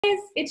Guys,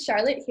 it's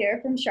Charlotte here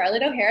from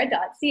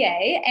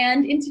charlotteohara.ca,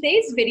 and in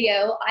today's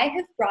video, I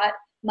have brought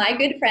my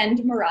good friend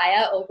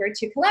Mariah over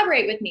to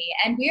collaborate with me,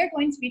 and we are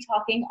going to be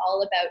talking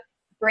all about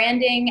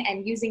branding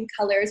and using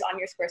colors on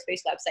your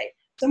Squarespace website.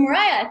 So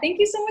Mariah, thank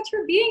you so much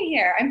for being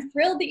here. I'm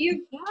thrilled that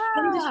you've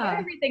come to share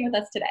everything with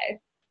us today.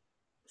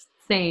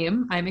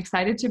 Same. I'm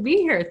excited to be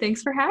here.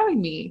 Thanks for having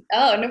me.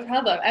 Oh, no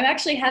problem. I'm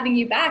actually having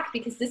you back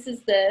because this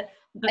is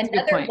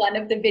another one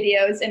of the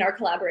videos in our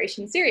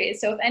collaboration series.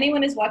 So if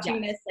anyone is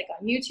watching this like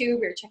on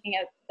YouTube or checking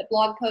out the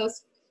blog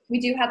post, we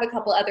do have a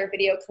couple other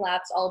video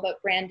collabs all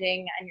about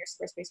branding and your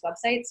Squarespace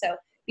website. So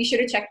be sure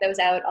to check those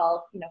out.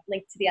 I'll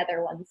link to the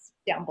other ones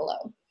down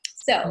below.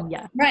 So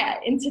Mariah,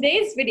 in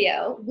today's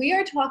video, we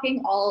are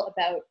talking all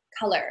about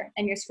color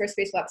and your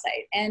Squarespace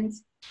website. And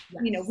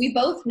we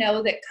both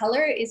know that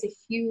color is a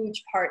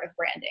huge part of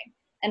branding.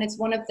 And it's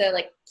one of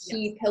the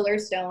key pillar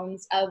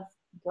stones of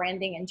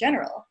branding in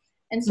general.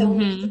 And so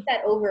when you put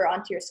that over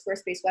onto your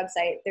Squarespace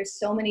website, there's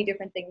so many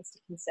different things to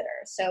consider.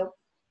 So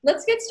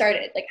let's get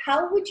started.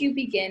 How would you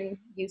begin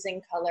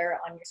using color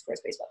on your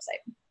Squarespace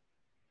website?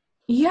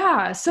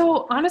 Yeah.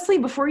 So honestly,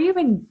 before you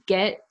even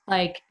get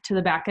to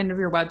the back end of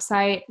your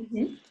website,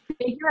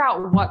 figure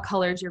out what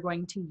colors you're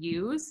going to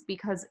use,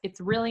 because it's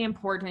really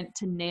important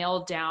to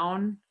nail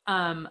down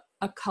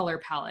a color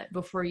palette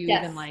before you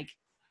even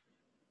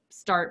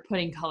start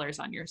putting colors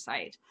on your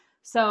site.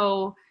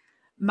 So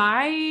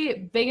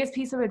my biggest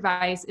piece of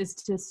advice is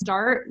to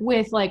start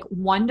with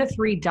 1 to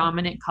 3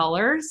 dominant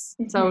colors.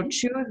 So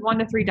choose 1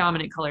 to 3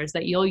 dominant colors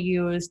that you'll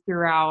use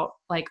throughout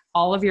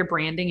all of your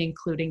branding,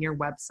 including your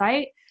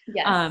website.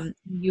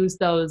 Use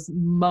those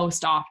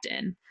most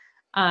often.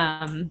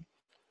 And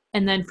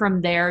then from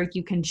there,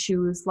 you can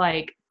choose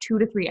 2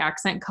 to 3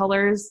 accent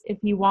colors if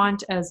you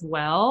want as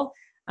well,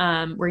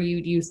 where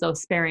you'd use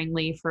those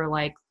sparingly for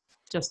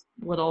just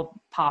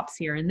little pops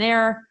here and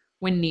there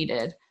when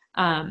needed.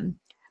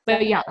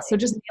 But yeah, so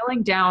just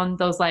nailing down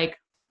those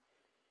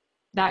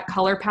that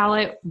color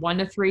palette, 1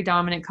 to 3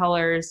 dominant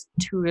colors,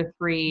 2 to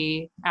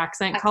 3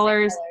 accent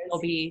colors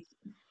will be,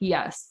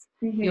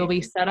 you'll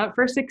be set up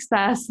for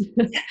success.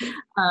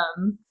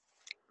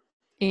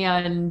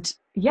 And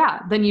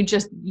then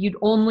you'd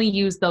only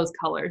use those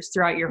colors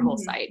throughout your whole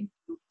site.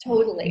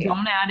 Totally.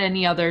 Don't add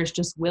any others,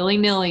 just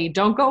willy-nilly.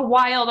 Don't go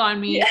wild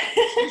on me.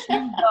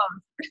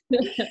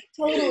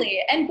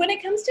 Totally. And when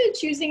it comes to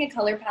choosing a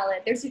color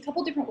palette, there's a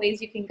couple different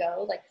ways you can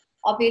go.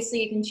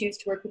 Obviously you can choose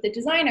to work with a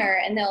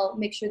designer and they'll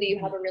make sure that you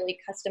have a really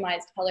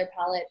customized color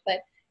palette.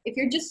 But if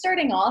you're just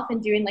starting off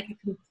and doing a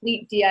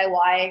complete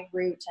DIY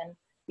route, and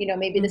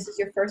maybe this is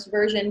your first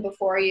version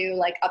before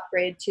you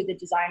upgrade to the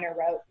designer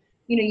route,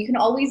 you can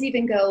always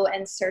even go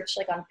and search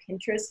on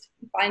Pinterest,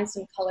 find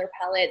some color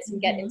palettes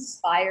and get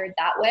inspired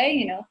that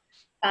way,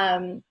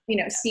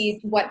 see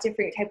what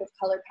different type of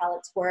color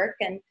palettes work.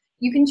 And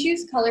you can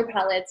choose color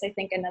palettes. I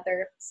think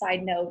another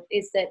side note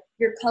is that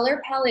your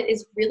color palette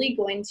is really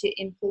going to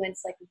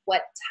influence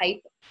what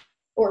type,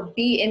 or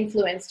be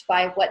influenced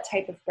by what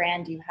type of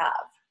brand you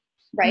have,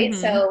 right?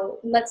 So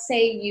let's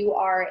say you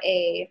are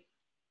a,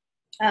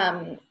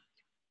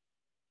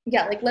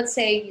 let's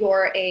say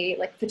you're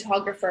a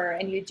photographer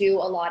and you do a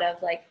lot of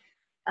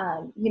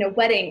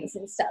weddings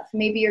and stuff.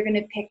 Maybe you're going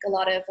to pick a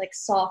lot of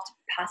soft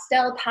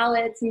pastel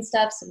palettes and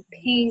stuff, some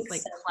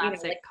pinks,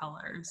 classic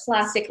colors,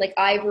 classic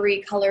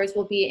ivory colors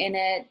will be in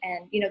it.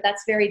 And,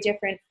 that's very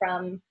different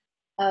from,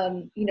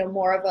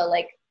 more of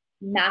a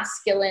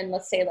masculine,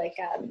 let's say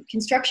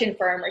construction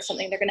firm or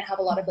something. They're going to have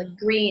a lot of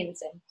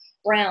greens and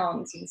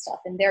browns and stuff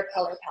in their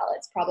color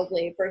palettes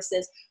probably,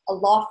 versus a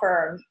law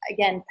firm,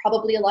 again,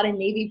 probably a lot of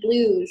navy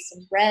blues,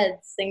 some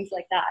reds, things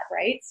like that,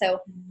 right? So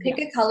pick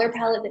a color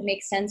palette that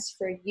makes sense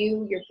for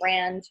you, your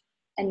brand,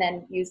 and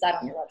then use that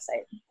on your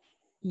website.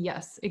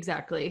 Yes,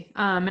 exactly.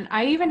 And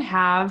I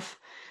have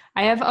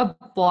a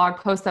blog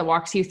post that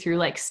walks you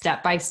through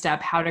step by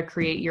step how to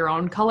create your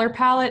own color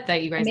palette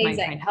that you guys might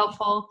find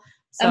helpful.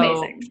 So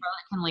Charlotte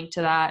can link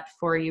to that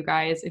for you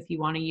guys if you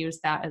want to use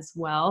that as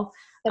well.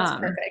 That's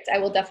perfect. I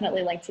will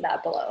definitely link to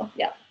that below.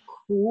 Yeah.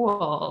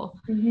 Cool.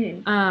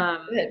 Good.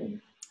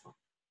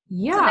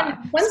 Yeah. So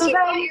then once you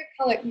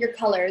got your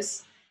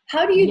colors,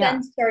 how do you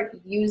then start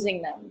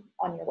using them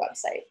on your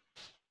website?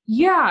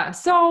 Yeah.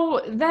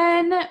 So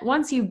then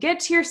once you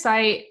get to your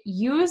site,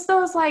 use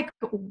those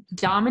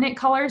dominant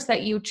colors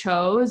that you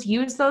chose,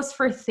 use those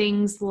for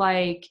things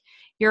like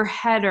your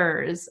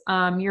headers,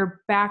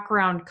 your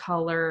background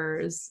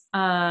colors,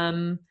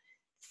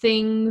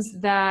 things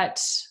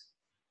that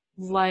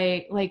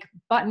like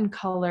button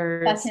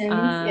colors.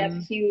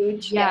 Buttons,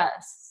 huge.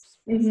 Yes.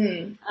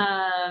 Maybe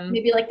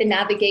the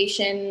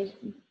navigation,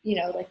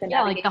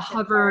 the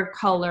hover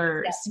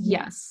colors.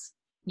 Yes.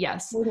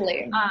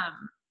 Totally.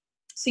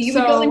 So you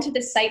would go into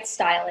the site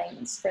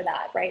stylings for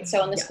that, right?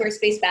 So on the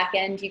Squarespace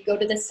backend, you go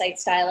to the site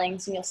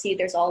stylings and you'll see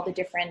there's all the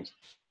different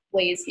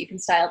ways you can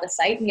style the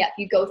site. And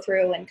you go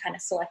through and kind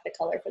of select the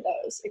color for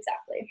those.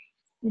 Exactly.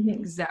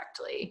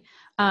 Exactly.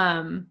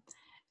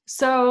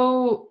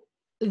 So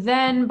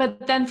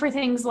but then for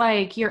things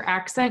like your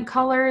accent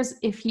colors,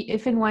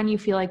 if and when you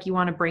feel like you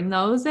want to bring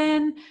those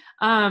in,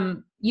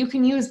 you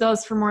can use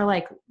those for more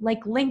like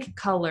link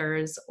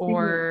colors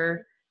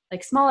or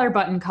like smaller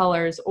button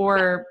colors,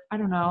 or I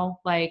don't know,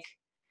 like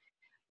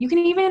you can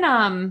even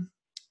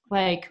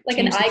like an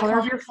change the color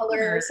of icon your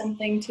color or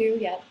something too.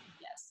 Yeah.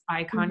 Yes,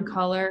 icon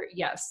color.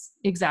 Yes,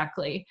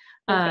 exactly.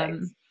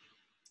 Perfect.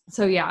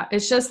 So yeah,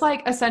 it's just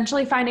like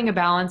essentially finding a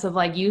balance of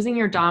like using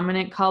your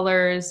dominant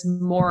colors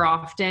more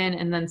often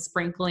and then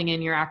sprinkling in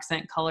your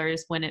accent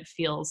colors when it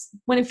feels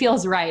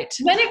right.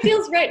 When it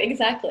feels right,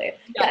 exactly. Yes.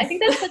 Yeah, I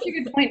think that's such a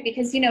good point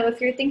because,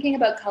 if you're thinking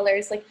about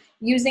colors, like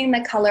using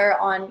the color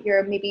on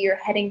maybe your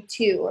heading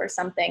 2 or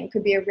something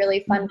could be a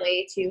really fun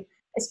way to,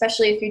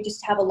 especially if you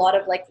just have a lot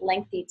of like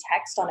lengthy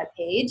text on a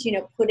page,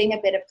 putting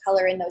a bit of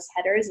color in those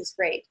headers is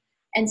great.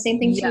 And same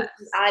thing too, if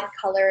you add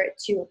color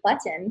to a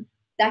button,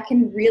 that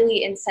can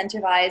really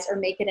incentivize or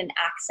make it an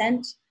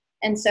accent.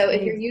 And so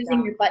if you're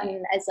using your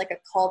button as like a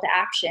call to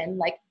action,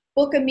 like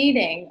book a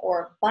meeting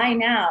or buy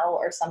now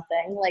or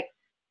something, like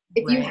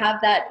if you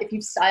have that, if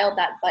you've styled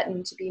that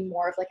button to be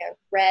more of like a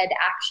red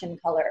action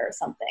color or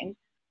something,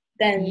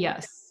 then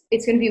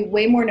it's going to be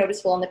way more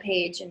noticeable on the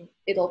page and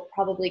it'll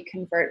probably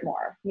convert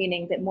more,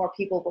 meaning that more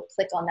people will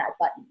click on that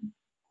button.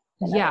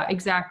 Yeah,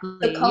 exactly.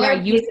 So color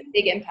makes a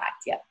big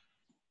impact. Yeah.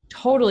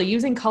 Totally.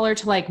 Using color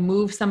to like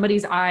move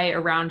somebody's eye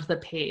around the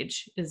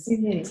page is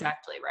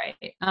exactly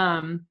right.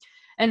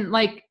 And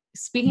like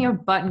speaking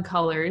of button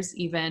colors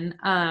even,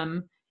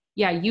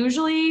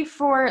 usually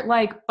for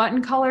like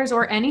button colors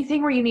or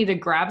anything where you need to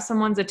grab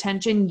someone's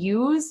attention,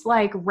 use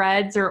like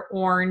reds or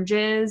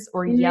oranges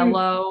or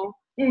yellow,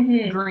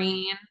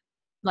 green,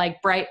 like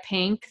bright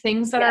pink,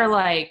 things that are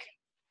like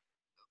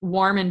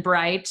warm and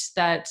bright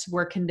that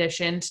we're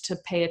conditioned to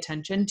pay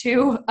attention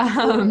to.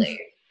 Totally.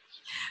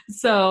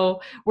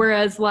 So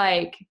whereas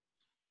like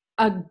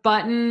a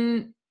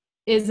button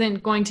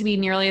isn't going to be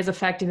nearly as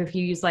effective if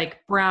you use like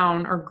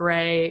brown or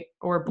gray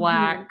or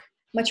black.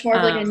 Much more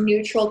of like a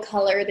neutral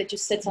color that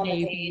just sits on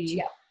the page.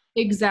 Yeah.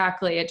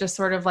 Exactly. It just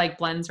sort of like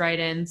blends right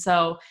in.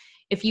 So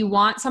if you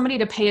want somebody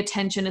to pay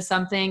attention to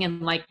something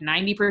and like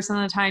 90%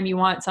 of the time you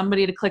want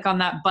somebody to click on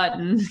that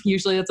button,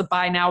 usually it's a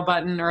buy now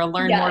button or a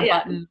learn more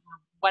button,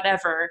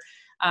 whatever.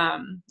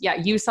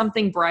 Use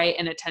something bright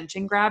and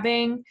attention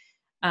grabbing.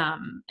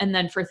 And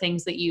then for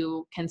things that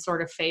you can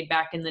sort of fade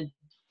back in the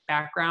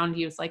background,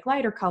 use like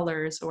lighter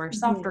colors or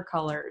softer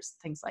colors,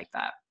 things like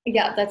that.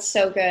 Yeah, that's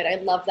so good. I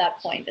love that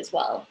point as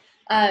well.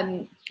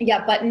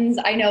 Buttons,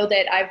 I know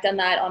that I've done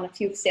that on a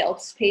few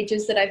sales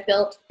pages that I've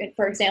built,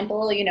 for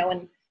example,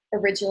 and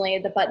originally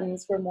the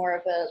buttons were more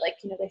of a, like,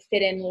 they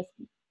fit in with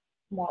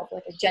more of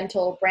like a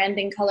gentle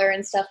branding color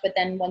and stuff. But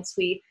then once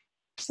we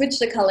switch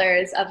the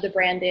colors of the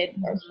branded,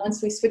 or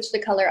once we switch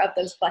the color of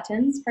those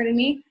buttons,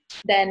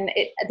 then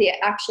they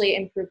actually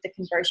improved the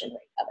conversion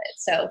rate of it.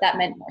 So that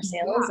meant more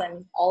sales,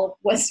 and all of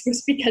was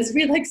because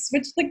we like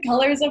switched the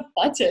colors of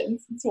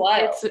buttons. It's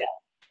wild.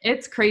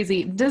 It's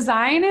crazy.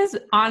 Design is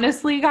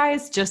honestly,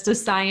 guys, just a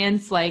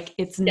science. Like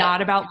it's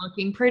not about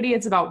looking pretty.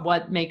 It's about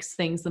what makes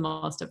things the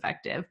most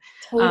effective.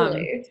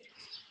 Totally.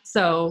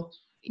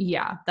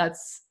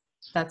 That's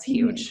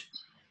huge.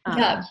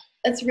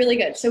 That's really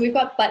good. So we've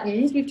got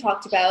buttons we've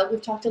talked about.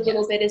 We've talked a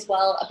little bit as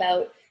well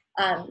about,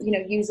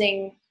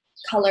 using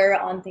color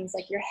on things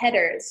like your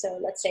headers. So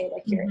let's say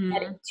like your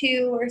heading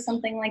 2 or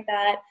something like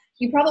that.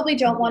 You probably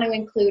don't want to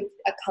include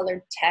a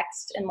colored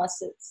text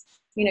unless it's,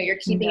 you're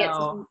keeping it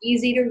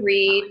easy to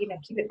read,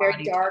 keep it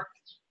very dark.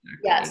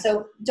 Exactly. Yeah,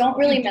 so don't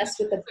really mess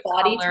with the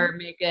body color.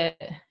 Make it,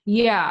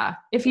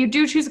 if you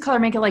do choose a color,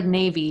 make it like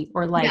navy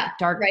or like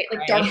dark gray.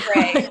 Like dark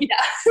gray.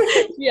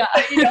 Yeah.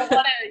 You don't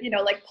want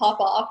to, like pop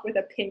off with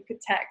a pink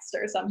text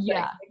or something.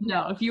 Yeah,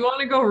 no. If you want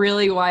to go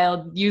really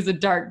wild, use a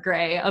dark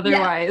gray.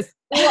 Otherwise,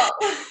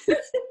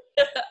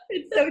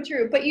 it's so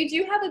true. But you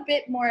do have a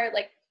bit more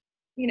like,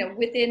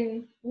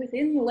 within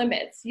the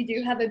limits, you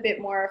do have a bit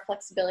more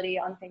flexibility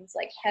on things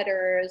like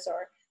headers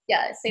or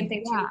same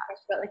thing too. You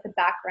talked about like the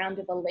background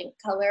of a link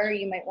color.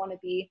 You might want to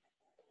be,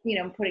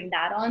 putting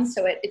that on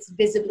so it's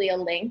visibly a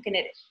link, and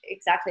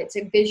it's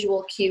a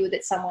visual cue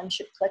that someone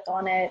should click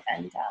on it.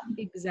 And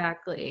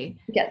exactly.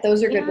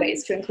 Those are good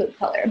ways to include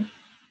color.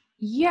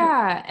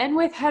 Yeah. And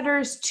with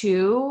headers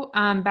too,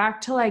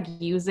 back to like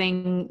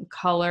using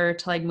color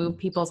to like move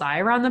people's eye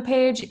around the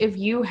page. If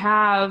you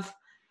have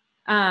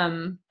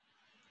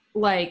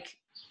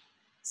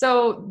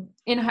so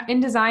in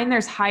design,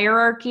 there's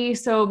hierarchy.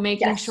 So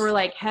making sure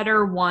like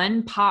header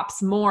 1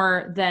 pops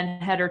more than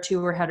header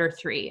 2 or header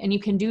 3. And you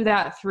can do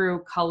that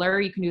through color.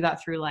 You can do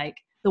that through like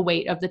the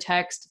weight of the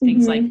text,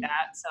 things like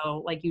that.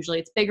 So like usually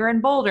it's bigger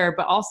and bolder,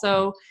 but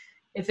also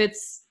if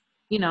it's,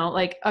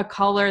 like a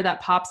color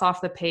that pops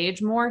off the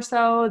page more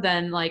so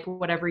than like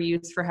whatever you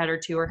use for header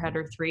 2 or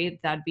header 3,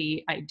 that'd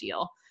be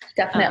ideal.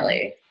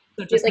 Definitely.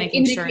 So just like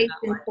making sure indicates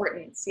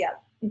importance. Yeah.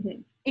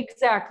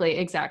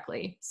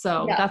 Exactly.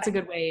 So that's a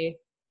good way.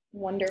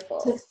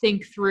 Wonderful. To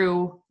think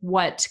through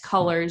what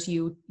colors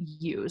you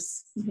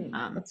use.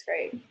 That's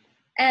great.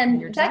 And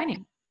you're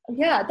designing.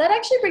 Yeah, that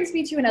actually brings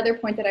me to another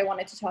point that I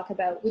wanted to talk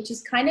about, which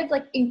is kind of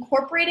like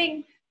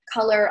incorporating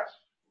color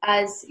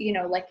as,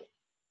 like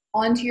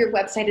onto your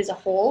website as a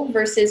whole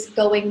versus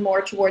going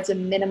more towards a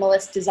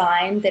minimalist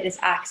design that is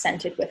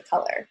accented with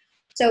color.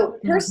 So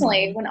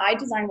personally, when I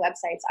design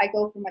websites, I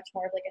go for much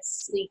more of like a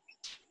sleek,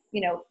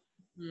 you know,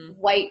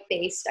 white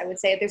based, I would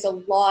say. There's a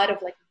lot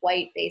of like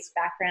white based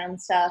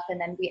background stuff.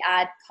 And then we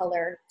add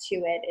color to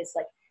it as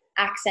like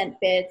accent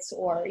bits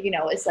or,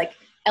 as like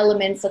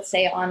elements, let's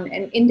say on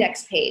an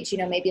index page,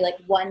 maybe like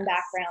one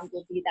background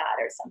will be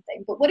that or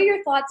something. But what are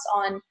your thoughts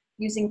on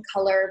using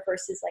color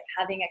versus like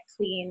having a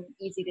clean,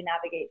 easy to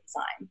navigate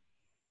design?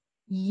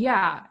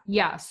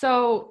 Yeah.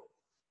 So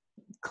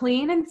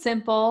clean and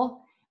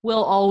simple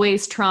will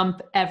always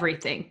trump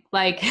everything.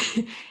 Like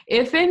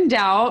if in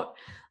doubt,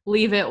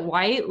 leave it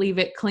white, leave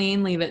it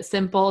clean, leave it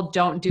simple.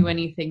 Don't do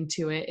anything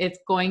to it. It's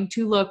going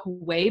to look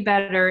way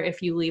better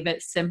if you leave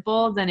it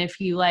simple than if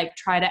you like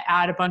try to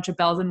add a bunch of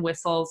bells and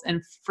whistles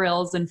and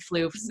frills and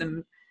floofs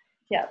and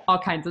all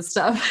kinds of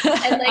stuff.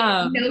 And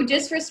like, no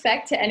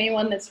disrespect to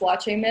anyone that's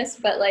watching this,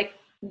 but like,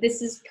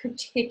 this is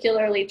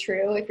particularly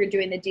true if you're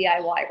doing the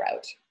DIY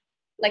route.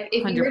 Like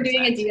if 100%. You're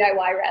doing a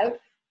DIY route,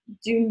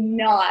 do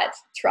not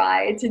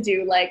try to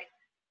do like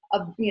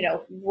a,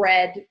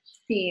 red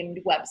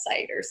themed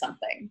website or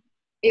something.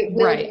 It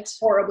will be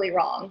horribly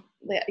wrong.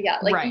 Yeah.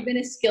 Like even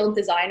a skilled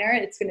designer,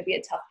 it's going to be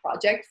a tough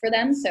project for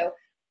them. So,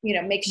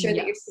 make sure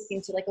that you're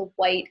sticking to like a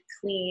white,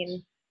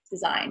 clean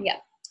design. Yeah.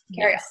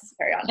 Carry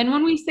on. And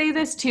when we say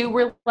this too,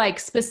 we're like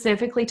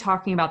specifically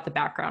talking about the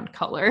background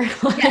color. Yes.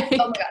 Oh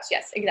my gosh.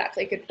 Yes,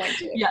 exactly. Good point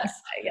too.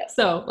 Yes.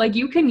 So like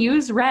you can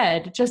use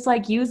red, just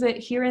like use it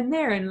here and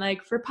there. And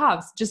like for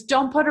pops, just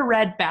don't put a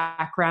red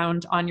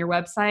background on your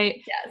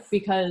website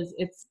because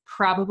it's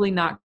probably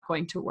not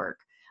going to work.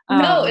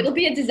 No, it'll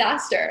be a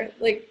disaster.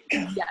 Like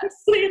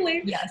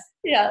completely. Yes.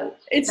 Yeah.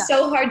 It's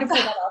so hard to pull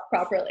that off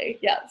properly.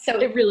 Yeah.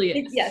 So it really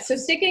is. Yeah. So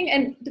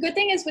and the good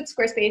thing is with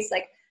Squarespace,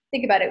 like,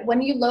 think about it.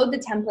 When you load the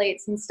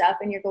templates and stuff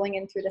and you're going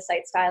in through the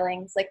site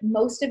stylings, like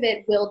most of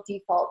it will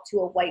default to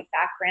a white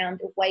background,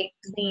 a white,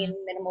 clean,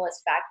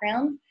 minimalist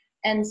background.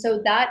 And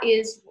so that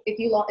is,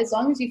 as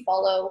long as you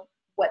follow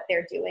what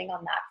they're doing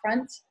on that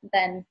front,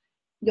 then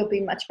you'll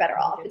be much better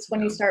off. It's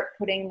when you start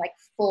putting like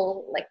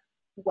full, like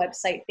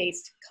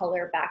website-based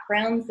color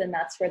backgrounds, then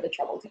that's where the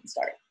trouble can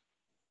start.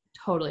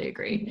 Totally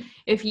agree.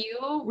 If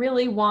you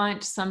really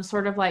want some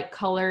sort of like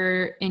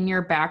color in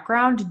your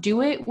background,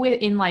 do it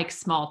in like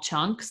small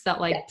chunks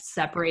that like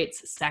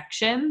separates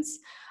sections.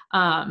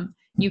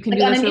 You can like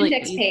do on this an really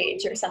index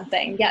page or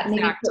something. Yeah.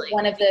 Maybe put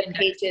one of the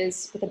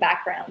pages with a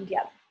background.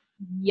 Yeah.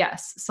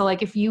 Yes. So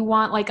like if you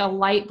want like a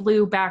light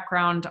blue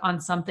background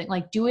on something,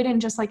 like do it in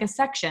just like a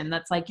section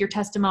that's like your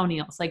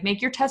testimonials. Like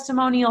make your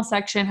testimonial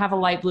section have a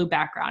light blue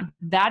background.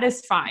 That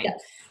is fine.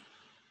 Yes.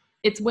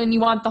 It's when you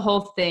want the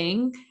whole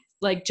thing,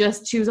 like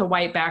just choose a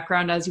white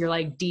background as your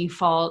like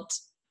default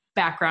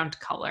background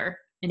color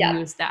and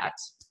use that.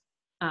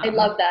 I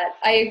love that.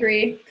 I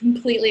agree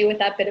completely with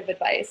that bit of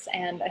advice,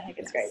 and I think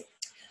it's great.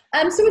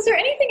 So is there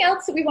anything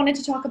else that we wanted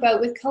to talk about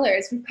with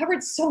colors? We've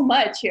covered so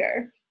much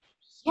here.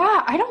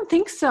 Yeah, I don't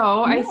think so.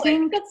 No, I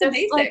think that's the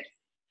basic.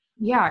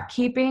 Like,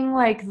 keeping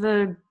like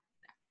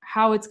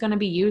how it's going to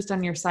be used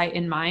on your site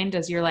in mind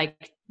as you're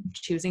like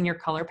choosing your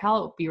color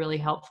palette will be really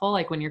helpful.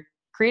 Like when you're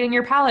creating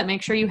your palette,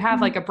 make sure you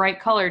have like a bright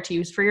color to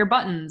use for your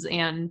buttons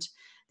and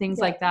things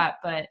like that.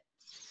 But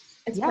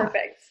it's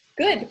perfect.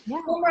 Good. Yeah.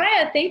 Well,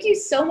 Mariah, thank you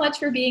so much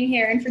for being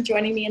here and for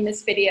joining me in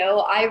this video.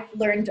 I've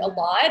learned a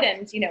lot,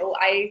 and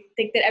I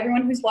think that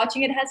everyone who's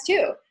watching it has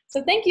too.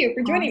 So thank you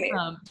for joining me.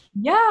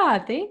 Yeah,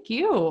 thank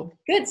you.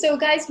 Good. So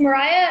guys,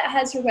 Mariah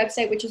has her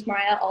website, which is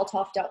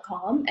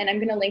mariahalthoff.com, and I'm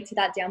going to link to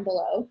that down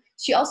below.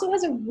 She also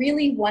has a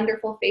really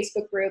wonderful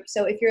Facebook group.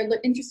 So if you're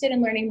interested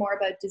in learning more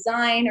about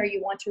design, or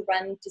you want to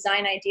run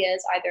design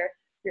ideas, either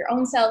for your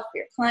own self, for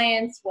your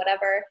clients,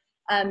 whatever,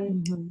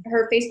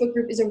 her Facebook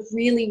group is a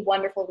really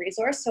wonderful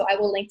resource. So I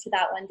will link to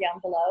that one down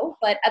below.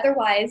 But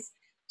otherwise,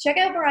 check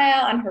out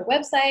Mariah on her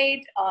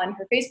website, on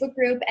her Facebook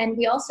group, and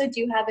we also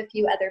do have a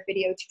few other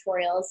video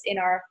tutorials in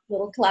our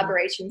little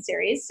collaboration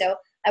series. So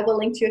I will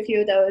link to a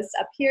few of those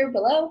up here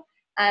below.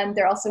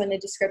 They're also in the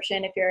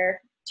description if you're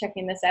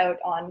checking this out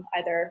on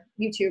either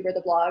YouTube or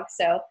the blog.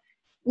 So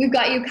we've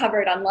got you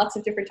covered on lots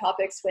of different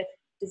topics with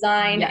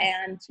design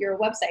and your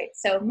website.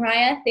 So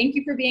Mariah, thank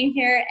you for being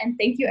here, and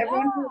thank you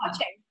everyone for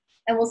watching.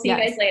 And we'll see you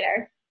guys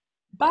later.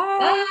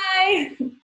 Bye. Bye.